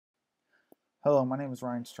Hello, my name is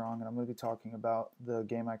Ryan Strong, and I'm going to be talking about the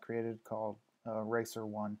game I created called Racer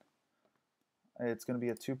 1. It's going to be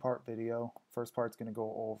a two-part video. First part's going to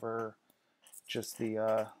go over just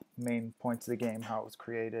the main points of the game, how it was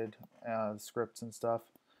created, the scripts and stuff.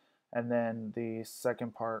 And then the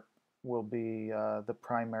second part will be the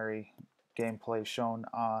primary gameplay shown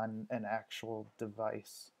on an actual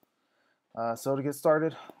device. So to get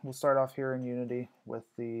started, we'll start off here in Unity with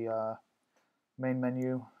the main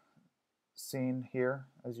menu scene here,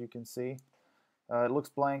 as you can see. It looks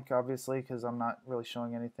blank, obviously, because I'm not really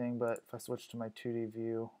showing anything, but if I switch to my 2D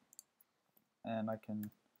view and I can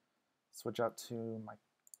switch out to my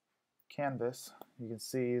canvas, you can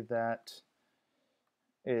see that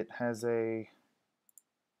it has the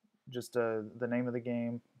name of the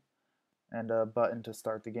game and a button to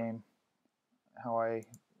start the game. How I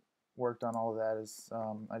worked on all of that is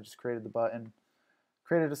I just created the button,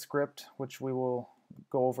 created a script, which we will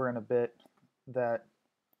go over in a bit, that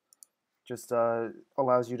just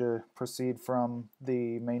allows you to proceed from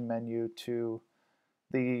the main menu to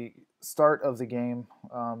the start of the game,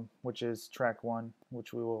 which is track 1,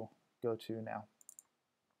 which we will go to now.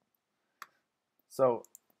 So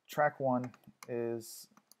track 1 is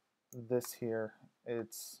this here.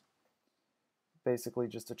 It's basically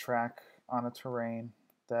just a track on a terrain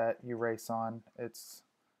that you race on. It's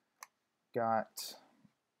got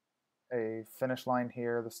a finish line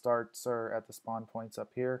here. The starts are at the spawn points up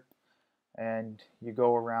here, and you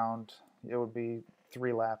go around. It would be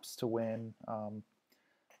 3 laps to win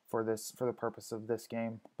for the purpose of this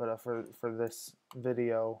game, but for this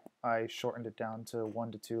video I shortened it down to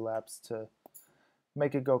 1 to 2 laps to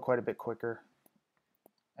make it go quite a bit quicker.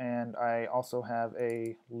 And I also have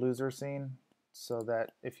a loser scene, so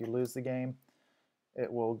that if you lose the game,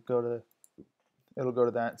 it'll go to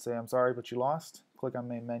that and say, I'm sorry, but you lost. Click on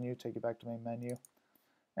main menu, take you back to main menu.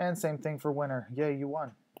 And same thing for winner. Yay, you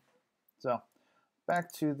won. So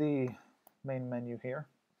back to the main menu here.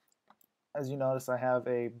 As you notice, I have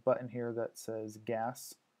a button here that says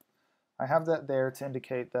gas. I have that there to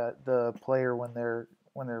indicate that the player, when they're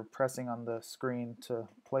pressing on the screen to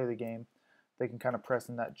play the game, they can kind of press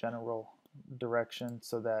in that general direction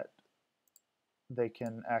so that they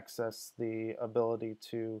can access the ability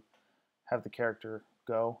to have the character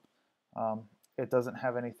go. It doesn't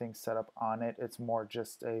have anything set up on it. It's more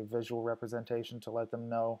just a visual representation to let them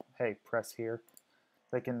know, hey, press here.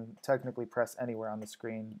 They can technically press anywhere on the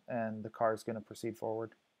screen and the car is going to proceed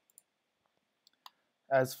forward.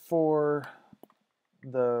 As for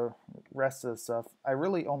the rest of the stuff, I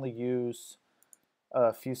really only use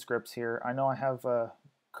a few scripts here. I know I have a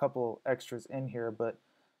couple extras in here, but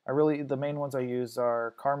the main ones I use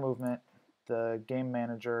are car movement, the game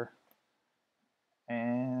manager,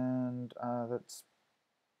 and that's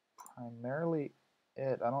primarily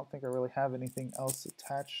it. I don't think I really have anything else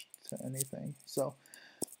attached to anything. So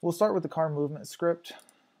we'll start with the car movement script.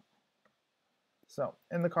 So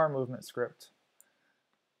in the car movement script,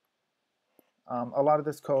 a lot of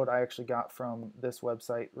this code I actually got from this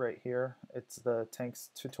website right here. It's the tanks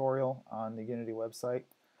tutorial on the Unity website.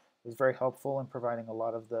 It was very helpful in providing a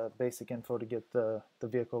lot of the basic info to get the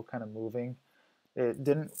vehicle kind of moving. It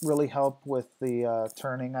didn't really help with the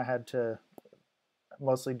turning. I had to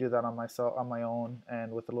mostly do that on my own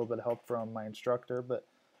and with a little bit of help from my instructor, but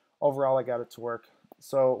overall I got it to work.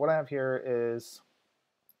 So what I have here is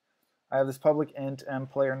I have this public int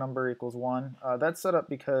mPlayer number equals 1. That's set up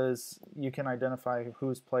because you can identify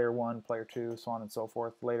who's player 1, player 2, so on and so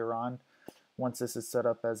forth later on, once this is set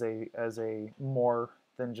up as a more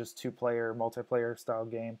than just 2-player multiplayer style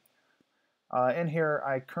game. In here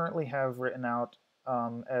I currently have written out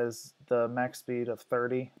as the max speed of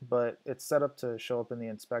 30, but it's set up to show up in the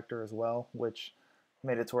inspector as well, which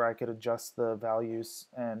made it to where I could adjust the values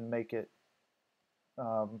and make it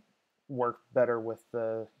work better with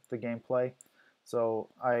the gameplay. So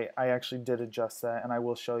I actually did adjust that, and I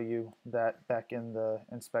will show you that back in the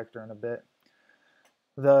inspector in a bit.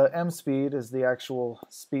 The M speed is the actual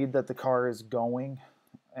speed that the car is going,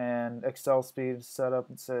 and accel speed setup,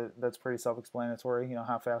 that's pretty self-explanatory, you know,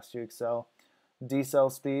 how fast you excel.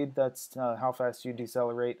 Decel speed, that's how fast you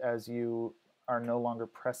decelerate as you are no longer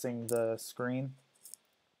pressing the screen.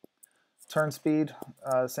 Turn speed,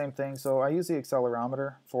 same thing. So I use the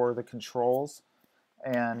accelerometer for the controls,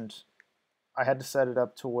 and I had to set it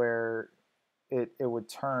up to where it would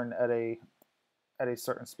turn at a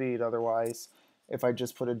certain speed. Otherwise, if I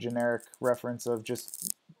just put a generic reference of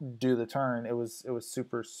just do the turn, it was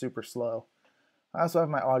super slow. I also have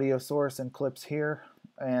my audio source and clips here,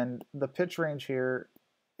 and the pitch range here,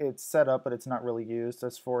 it's set up, but it's not really used.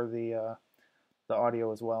 That's for the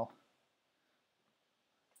audio as well.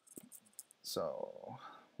 So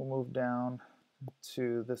we'll move down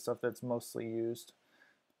to the stuff that's mostly used.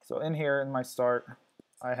 So in here in my start,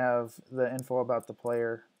 I have the info about the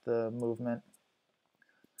player, the movement.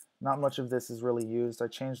 Not much of this is really used. I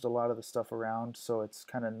changed a lot of the stuff around, so it's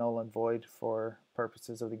kind of null and void for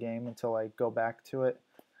purposes of the game until I go back to it.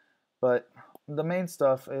 But the main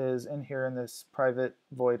stuff is in here in this private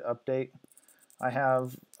void update. I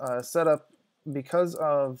have set up, because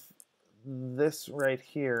of this right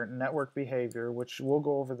here, network behavior, which we'll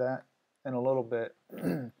go over that in a little bit.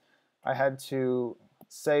 I had to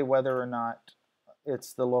say whether or not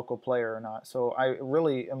it's the local player or not. So I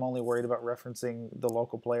really am only worried about referencing the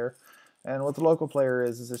local player. And what the local player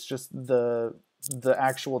is it's just the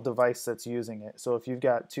actual device that's using it. So if you've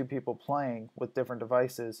got two people playing with different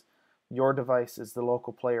devices, your device is the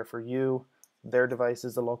local player for you, their device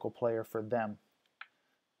is the local player for them.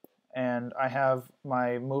 And I have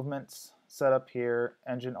my movements set up here,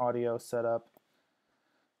 engine audio set up.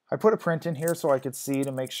 I put a print in here so I could see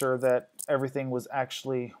to make sure that everything was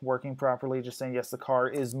actually working properly, just saying yes, the car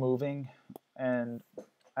is moving. And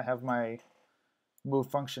I have my move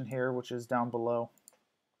function here, which is down below.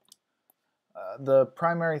 The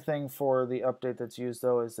primary thing for the update that's used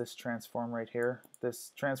though is this transform right here.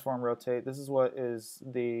 This transform rotate, this is what is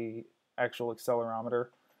the actual accelerometer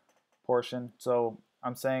portion. So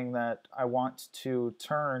I'm saying that I want to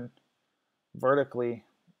turn vertically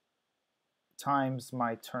times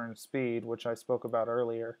my turn speed, which I spoke about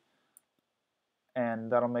earlier,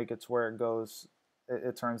 and that'll make it to where it goes,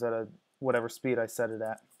 it turns at whatever speed I set it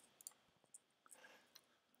at.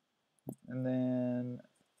 And then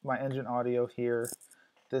my engine audio here,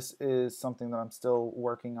 this is something that I'm still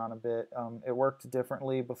working on a bit. It worked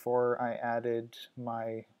differently before I added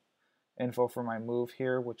my info for my move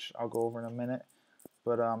here, which I'll go over in a minute.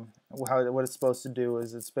 But what it's supposed to do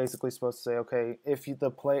is it's basically supposed to say, okay, if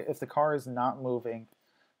the car is not moving,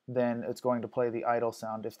 then it's going to play the idle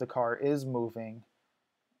sound. If the car is moving,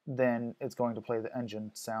 then it's going to play the engine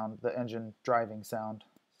sound, the engine driving sound.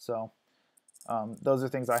 So those are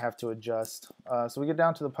things I have to adjust. So we get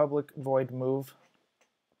down to the public void move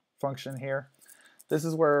function here. This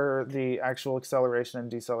is where the actual acceleration and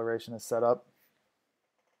deceleration is set up.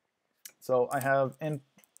 So I have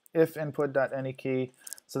if input.anyKey.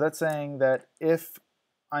 So that's saying that if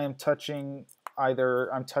I am touching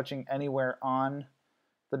I'm touching anywhere on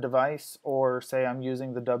the device, or say I'm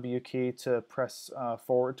using the W key to press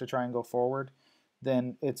forward to try and go forward,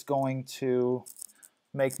 then it's going to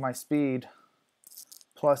make my speed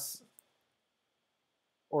plus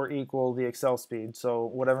or equal the accel speed. So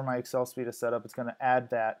whatever my accel speed is set up, it's going to add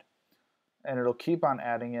that, and it'll keep on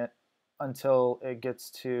adding it until it gets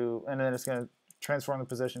to, and then it's going to transform the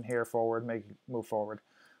position here forward, make it move forward,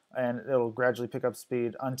 and it'll gradually pick up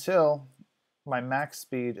speed until my max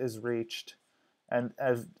speed is reached, and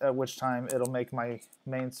at which time it'll make my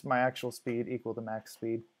actual speed equal the max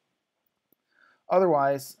speed.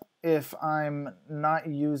 Otherwise, if I'm not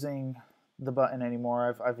using the button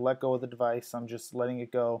anymore, I've let go of the device, I'm just letting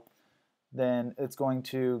it go, then it's going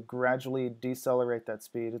to gradually decelerate that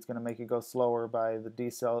speed. It's going to make it go slower by the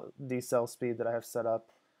decel speed that I have set up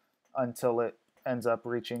until it ends up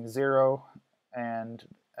reaching 0, and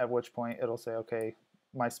at which point it'll say, okay,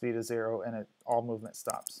 my speed is 0, and all movement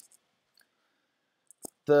stops.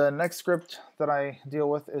 The next script that I deal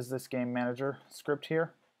with is this game manager script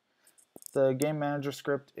here. The game manager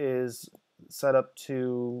script is set up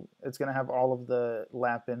to, it's going to have all of the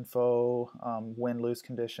lap info, win-lose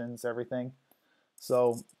conditions, everything.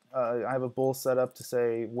 So I have a bool set up to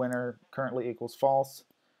say winner currently equals false,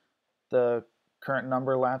 the current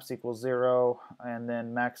number laps equals 0, and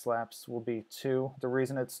then max laps will be 2. The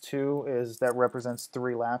reason it's 2 is that represents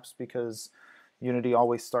 3 laps, because Unity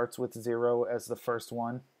always starts with 0 as the first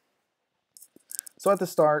one. So at the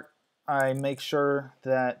start, I make sure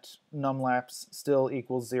that numlaps still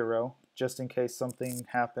equals 0, just in case something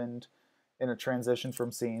happened in a transition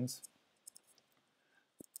from scenes.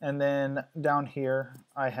 And then down here,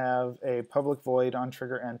 I have a public void on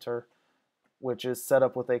trigger enter, which is set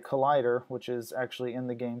up with a collider, which is actually in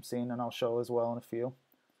the game scene, and I'll show as well in a few.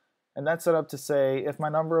 And that's set up to say if my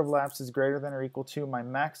number of laps is greater than or equal to my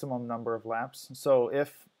maximum number of laps. So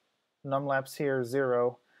if numlaps here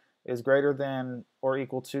 0 is greater than or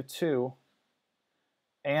equal to 2,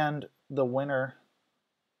 and the winner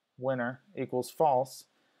equals false,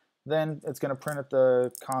 then it's going to print at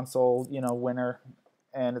the console, winner,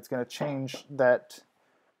 and it's going to change that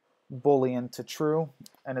Boolean to true,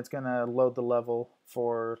 and it's going to load the level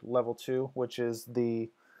for level 2, which is the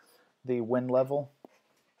win level.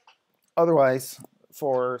 Otherwise,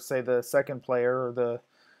 for say the second player or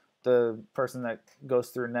the person that goes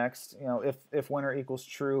through next. You know, if winner equals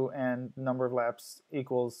true and number of laps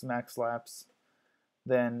equals max laps,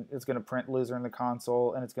 then it's going to print loser in the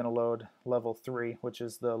console, and it's going to load level 3, which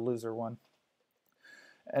is the loser one.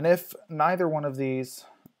 And if neither one of these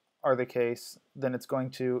are the case, then it's going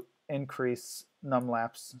to increase num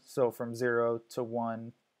laps, so from 0 to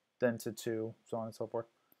 1, then to 2, so on and so forth.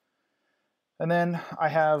 And then I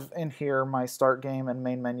have in here my start game and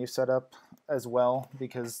main menu setup as well,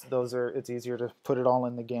 because it's easier to put it all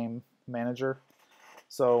in the game manager.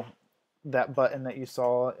 So that button that you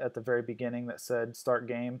saw at the very beginning that said start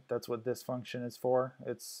game, that's what this function is for.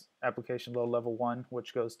 It's application load level 1,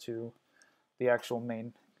 which goes to the actual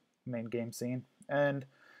main game scene. And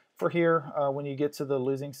for here, when you get to the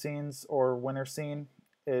losing scenes or winner scene,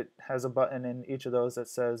 it has a button in each of those that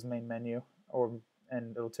says main menu,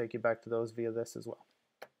 and it'll take you back to those via this as well.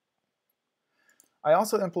 I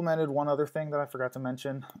also implemented one other thing that I forgot to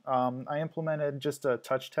mention. I implemented just a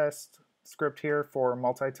touch test script here for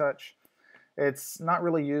multi-touch. It's not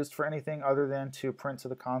really used for anything other than to print to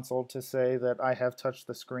the console to say that I have touched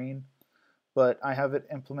the screen, but I have it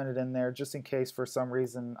implemented in there just in case for some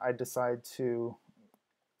reason I decide to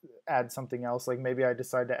add something else. Like maybe I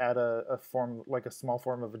decide to add a form, like a small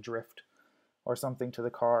form of a drift or something to the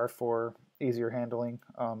car for easier handling.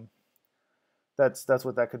 That's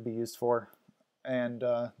what that could be used for. And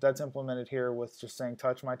that's implemented here with just saying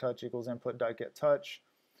touch my touch equals input.getTouch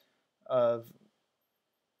of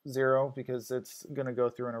 0, because it's going to go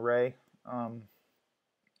through an array,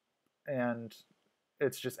 and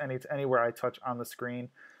it's just anywhere I touch on the screen.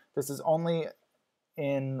 This is only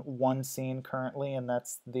in one scene currently, and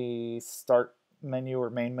that's the start menu or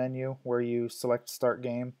main menu where you select start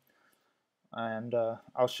game, and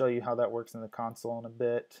I'll show you how that works in the console in a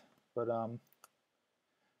bit. But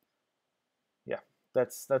yeah,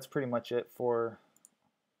 that's pretty much it for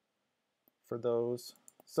those.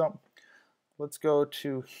 So let's go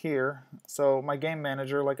to here. So my game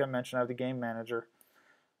manager, like I mentioned, I have the game manager.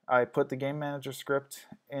 I put the game manager script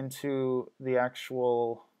into the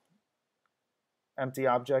actual empty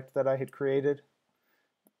object that I had created,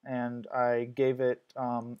 and I gave it,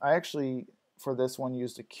 I actually for this one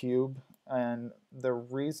used a cube, and the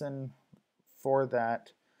reason for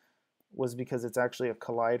that was because it's actually a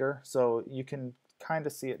collider. So you can kind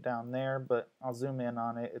of see it down there, but I'll zoom in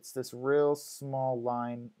on it. It's this real small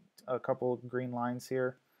line, a couple of green lines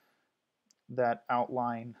here that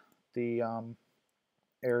outline the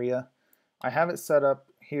area. I have it set up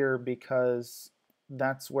here because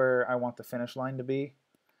that's where I want the finish line to be,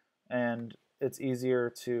 and it's easier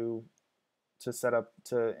to set up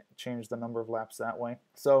to change the number of laps that way.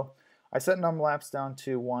 So I set num laps down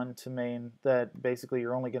to 1 to main, that basically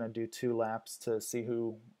you're only going to do 2 laps to see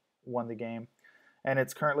who won the game. And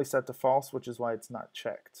it's currently set to false, which is why it's not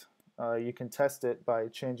checked. You can test it by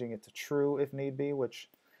changing it to true if need be, which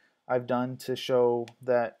I've done to show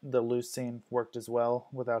that the lose scene worked as well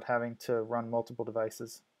without having to run multiple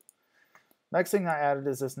devices. Next thing I added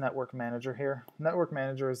is this network manager here. Network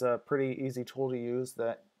manager is a pretty easy tool to use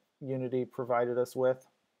that Unity provided us with.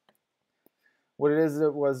 What it is,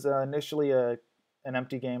 it was initially an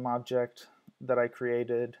empty game object that I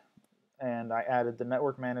created, and I added the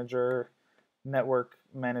network manager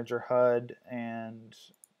HUD, and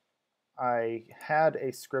I had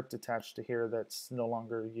a script attached to here that's no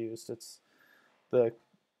longer used. It's the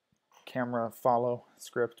camera follow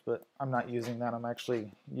script, but I'm not using that. I'm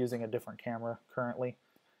actually using a different camera currently.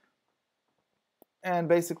 And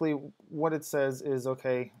basically what it says is,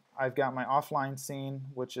 okay, I've got my offline scene,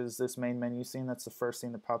 which is this main menu scene. That's the first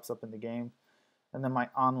scene that pops up in the game. And then my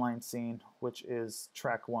online scene, which is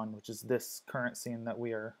track 1, which is this current scene that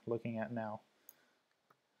we are looking at now.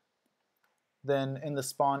 Then in the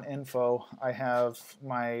spawn info, I have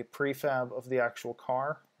my prefab of the actual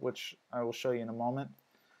car, which I will show you in a moment.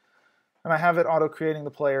 And I have it auto-creating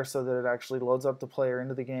the player so that it actually loads up the player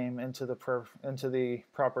into the game, into the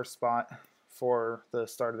proper spot for the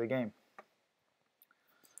start of the game.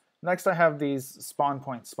 Next I have these spawn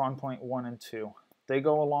point 1 and 2. They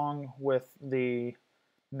go along with the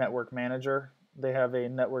network manager. They have a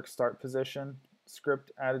network start position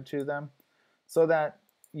script added to them so that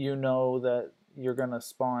you know that you're going to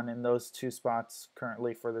spawn in those 2 spots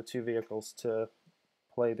currently for the 2 vehicles to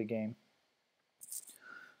play the game.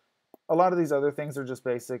 A lot of these other things are just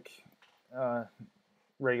basic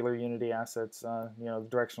regular Unity assets, you know, the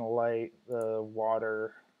directional light, the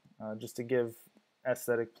water, just to give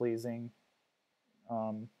aesthetic pleasing.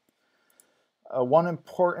 One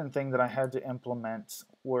important thing that I had to implement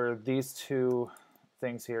were these 2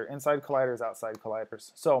 things here, inside colliders, outside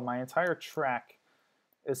colliders. So my entire track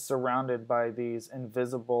is surrounded by these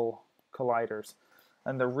invisible colliders.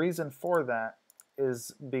 And the reason for that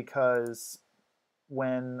is because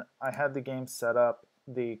when I had the game set up,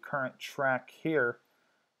 the current track here,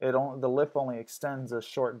 the lip only extends a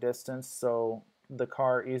short distance, so the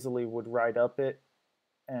car easily would ride up it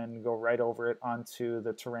and go right over it onto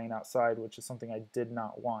the terrain outside, which is something I did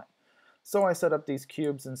not want. So I set up these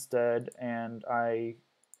cubes instead, and I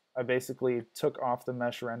basically took off the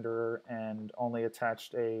mesh renderer and only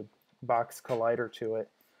attached a box collider to it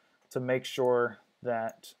to make sure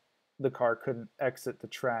that the car couldn't exit the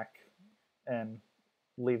track and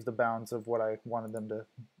leave the bounds of what I wanted them to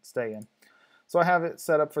stay in. So I have it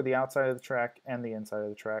set up for the outside of the track and the inside of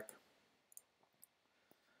the track.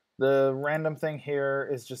 The random thing here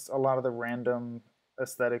is just a lot of the random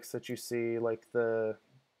aesthetics that you see, like the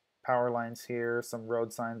power lines here, some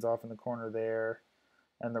road signs off in the corner there,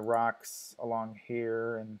 and the rocks along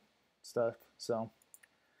here and stuff. So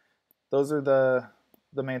those are the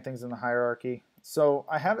main things in the hierarchy. So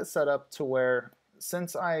I have it set up to where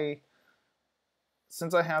since I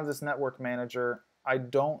have this network manager, I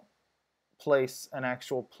don't place an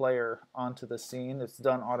actual player onto the scene. It's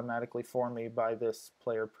done automatically for me by this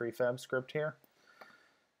player prefab script here.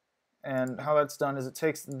 And how that's done is it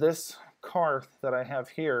takes this car that I have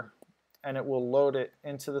here and it will load it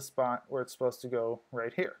into the spot where it's supposed to go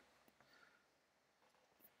right here.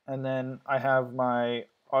 And then I have my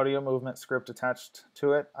audio movement script attached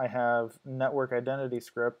to it. I have network identity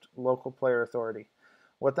script, local player authority.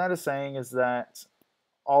 What that is saying is that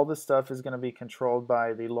all this stuff is going to be controlled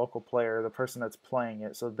by the local player, the person that's playing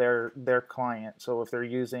it, so their client. So if they're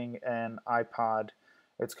using an iPod,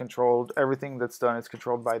 it's controlled, everything that's done is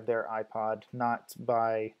controlled by their iPod, not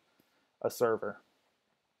by a server.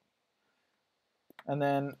 And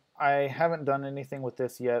then I haven't done anything with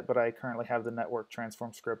this yet, but I currently have the network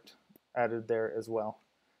transform script added there as well.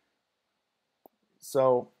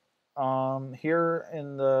 So here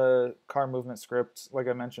in the car movement script, like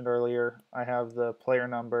I mentioned earlier, I have the player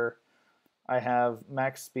number. I have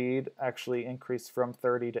max speed actually increased from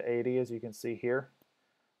 30 to 80, as you can see here.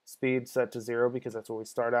 Speed set to 0 because that's what we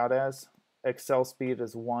start out as. Excel speed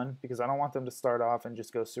is 1 because I don't want them to start off and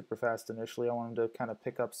just go super fast initially. I want them to kind of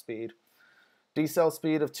pick up speed. Decel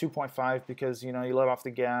speed of 2.5 because you let off the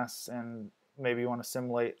gas and maybe you want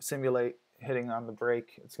to simulate hitting on the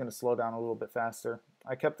brake. It's going to slow down a little bit faster.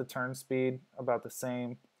 I kept the turn speed about the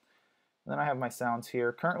same. And then I have my sounds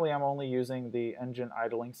here. Currently I'm only using the engine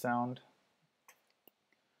idling sound.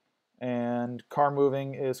 And car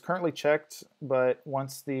moving is currently checked, but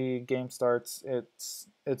once the game starts,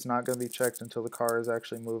 it's not going to be checked until the car is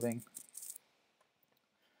actually moving.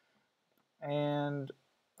 And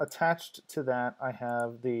attached to that, I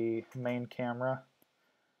have the main camera.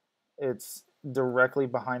 It's directly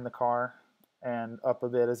behind the car and up a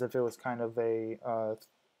bit as if it was kind of a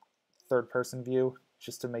third-person view,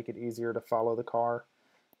 just to make it easier to follow the car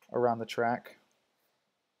around the track.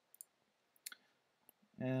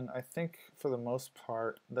 And I think for the most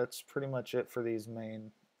part, that's pretty much it for these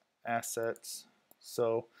main assets.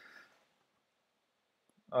 So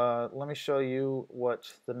let me show you what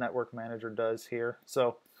the network manager does here.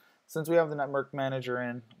 So since we have the network manager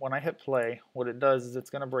in, when I hit play, what it does is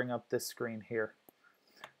it's going to bring up this screen here.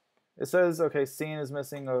 It says, okay, scene is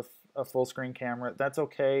missing a full screen camera. That's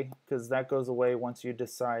okay, because that goes away once you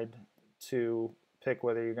decide to pick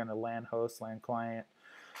whether you're going to LAN host, LAN client,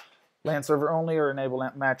 LAN server only, or enable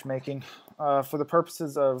matchmaking. For the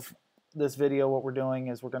purposes of this video, what we're doing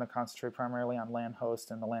is we're going to concentrate primarily on LAN host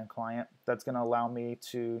and the LAN client. That's going to allow me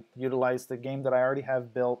to utilize the game that I already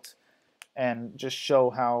have built and just show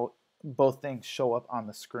how both things show up on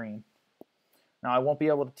the screen. Now I won't be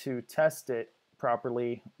able to test it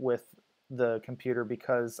properly with the computer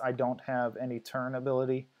because I don't have any turn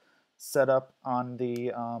ability set up on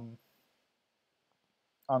the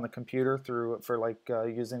computer for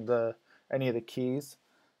using any of the keys,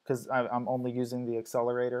 because I'm only using the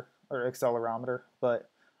accelerator or accelerometer, but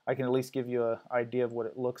I can at least give you an idea of what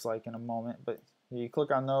it looks like in a moment. But you click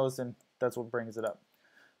on those and that's what brings it up.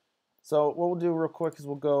 So what we'll do real quick is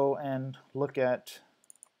we'll go and look at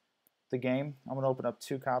the game. I'm going to open up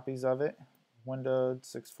 2 copies of it. Windowed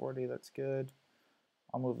 640, that's good.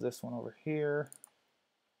 I'll move this one over here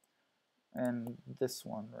and this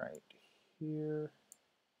one right here.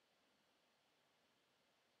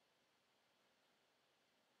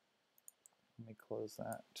 Let me close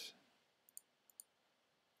that.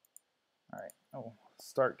 Alright,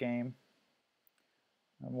 start game.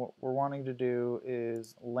 And what we're wanting to do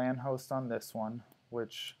is LAN host on this one,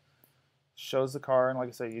 which shows the car, and like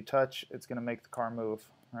I said, you touch, it's going to make the car move.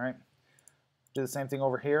 Alright, do the same thing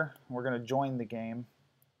over here. We're going to join the game.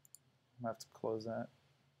 I have to close that.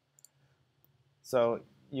 So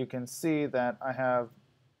you can see that I have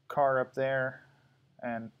car up there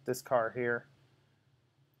and this car here.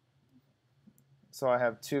 So I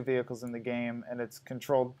have two vehicles in the game, and it's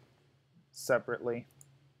controlled separately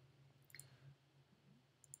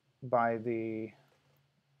by the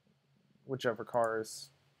whichever car is,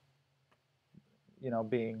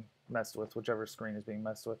 being messed with, whichever screen is being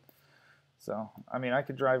messed with. So, I mean, I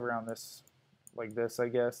could drive around this like this, I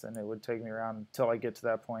guess, and it would take me around until I get to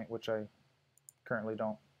that point, which I currently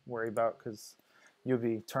don't worry about because you'll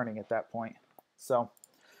be turning at that point. So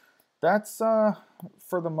that's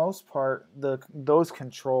for the most part those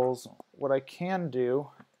controls. What I can do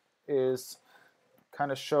is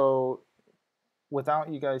kind of show,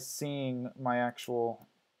 without you guys seeing my actual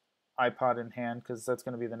iPod in hand, because that's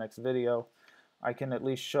going to be the next video, I can at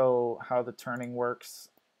least show how the turning works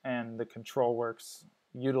and the control works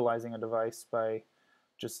utilizing a device by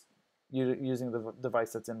just using the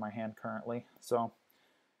device that's in my hand currently. So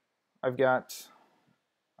I'm going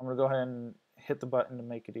to go ahead and hit the button to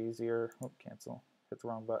make it easier. Oh, cancel. Hit the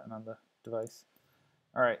wrong button on the device.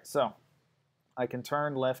 Alright, so I can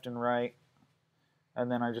turn left and right,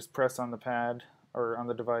 and then I just press on the pad or on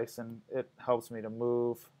the device, and it helps me to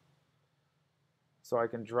move. So I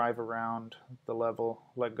can drive around the level,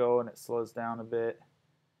 let go, and it slows down a bit.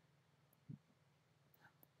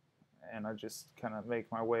 And I just kind of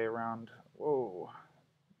make my way around. Whoa.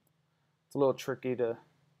 It's a little tricky to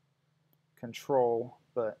control,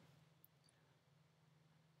 but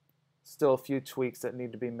still a few tweaks that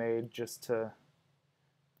need to be made just to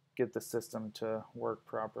get the system to work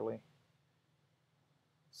properly.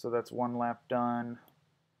 So that's one lap done.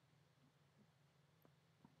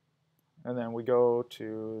 And then we go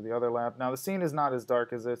to the other lap. Now the scene is not as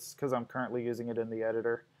dark as it's because I'm currently using it in the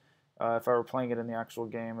editor. If I were playing it in the actual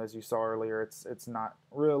game, as you saw earlier, it's not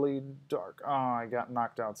really dark. Oh, I got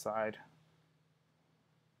knocked outside.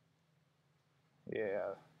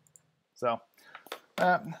 Yeah. So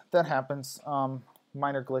that happens.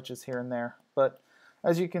 Minor glitches here and there, but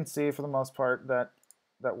as you can see, for the most part, that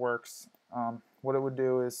works. What it would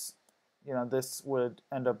do is, this would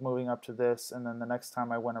end up moving up to this, and then the next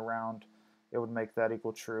time I went around, it would make that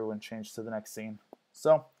equal true and change to the next scene.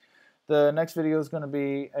 So the next video is going to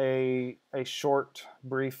be a short,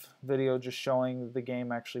 brief video just showing the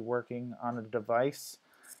game actually working on a device,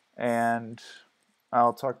 and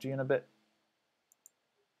I'll talk to you in a bit.